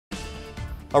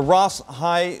A Ross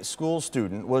High School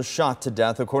student was shot to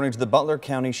death, according to the Butler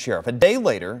County Sheriff. A day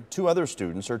later, 2 other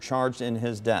students are charged in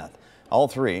his death. All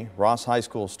 3 Ross High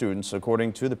School students,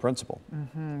 according to the principal.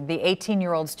 The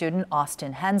 18-year-old student,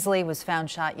 Austin Hensley, was found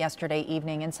shot yesterday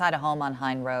evening inside a home on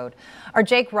Hine Road. Our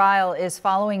Jake Ryle is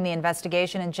following the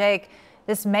investigation. And Jake,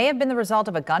 this may have been the result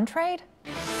of a gun trade?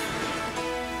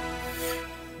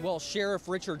 Well, Sheriff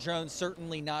Richard Jones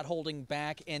certainly not holding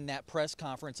back in that press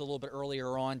conference a little bit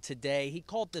earlier on today. He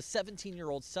called the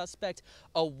 17-year-old suspect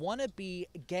a wannabe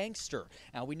gangster.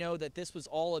 Now, we know that this was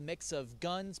all a mix of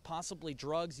guns, possibly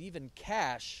drugs, even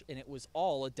cash, and it was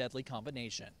all a deadly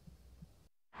combination.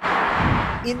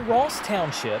 In Ross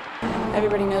Township,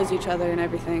 everybody knows each other and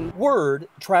everything. Word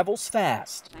travels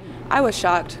fast. I was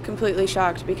shocked, completely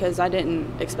shocked, because I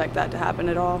didn't expect that to happen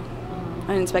at all.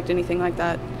 I didn't expect anything like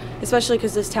that, especially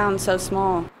because this town's so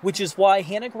small. Which is why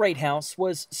Hannah Greathouse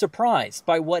was surprised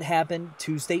by what happened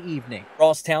Tuesday evening.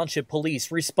 Ross Township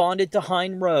police responded to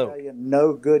Hine Road.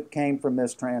 No good came from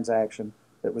this transaction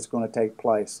that was going to take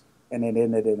place, and it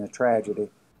ended in a tragedy.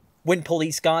 When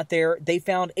police got there, they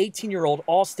found 18-year-old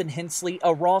Austin Hensley,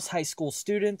 a Ross High School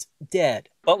student, dead.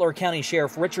 Butler County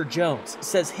Sheriff Richard Jones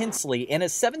says Hensley and a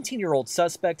 17-year-old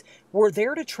suspect were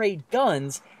there to trade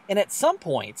guns, and at some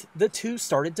point, the two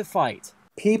started to fight.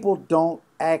 People don't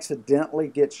accidentally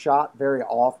get shot very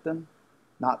often,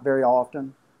 not very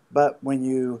often, but when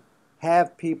you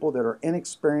have people that are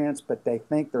inexperienced but they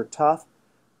think they're tough,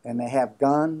 and they have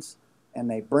guns, and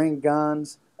they bring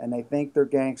guns, and they think they're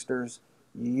gangsters,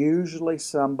 usually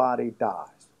somebody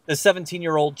dies. The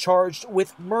 17-year-old charged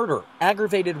with murder,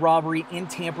 aggravated robbery, and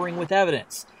tampering with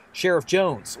evidence. Sheriff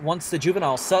Jones wants the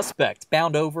juvenile suspect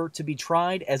bound over to be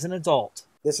tried as an adult.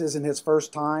 This isn't his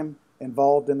first time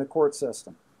involved in the court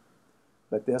system,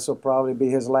 but this will probably be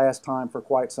his last time for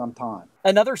quite some time.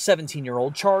 Another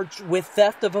 17-year-old charged with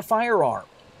theft of a firearm.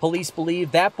 Police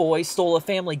believe that boy stole a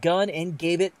family gun and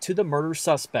gave it to the murder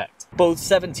suspect. Both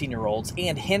 17-year-olds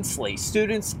and Hensley,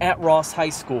 students at Ross High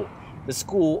School. The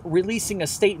school releasing a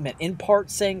statement in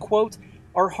part saying, quote,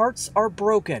 "Our hearts are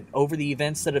broken over the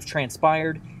events that have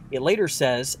transpired." It later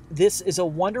says, "This is a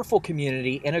wonderful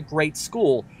community and a great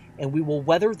school, and we will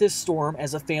weather this storm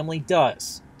as a family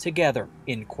does, together,"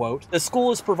 end quote. The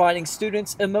school is providing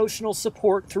students emotional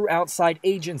support through outside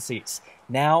agencies.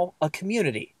 Now, a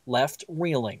community left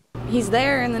reeling. He's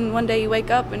there, and then one day you wake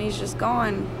up and he's just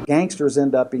gone. Gangsters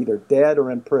end up either dead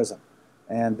or in prison,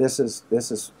 and this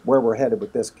is where we're headed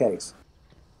with this case.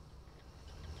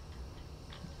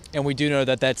 And we do know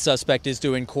that that suspect is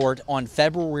due in court on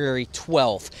February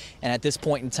 12th. And at this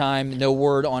point in time, no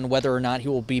word on whether or not he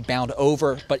will be bound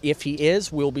over. But if he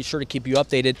is, we'll be sure to keep you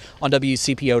updated on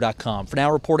WCPO.com. For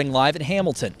now, reporting live in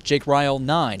Hamilton, Jake Ryle,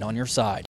 9 on your side.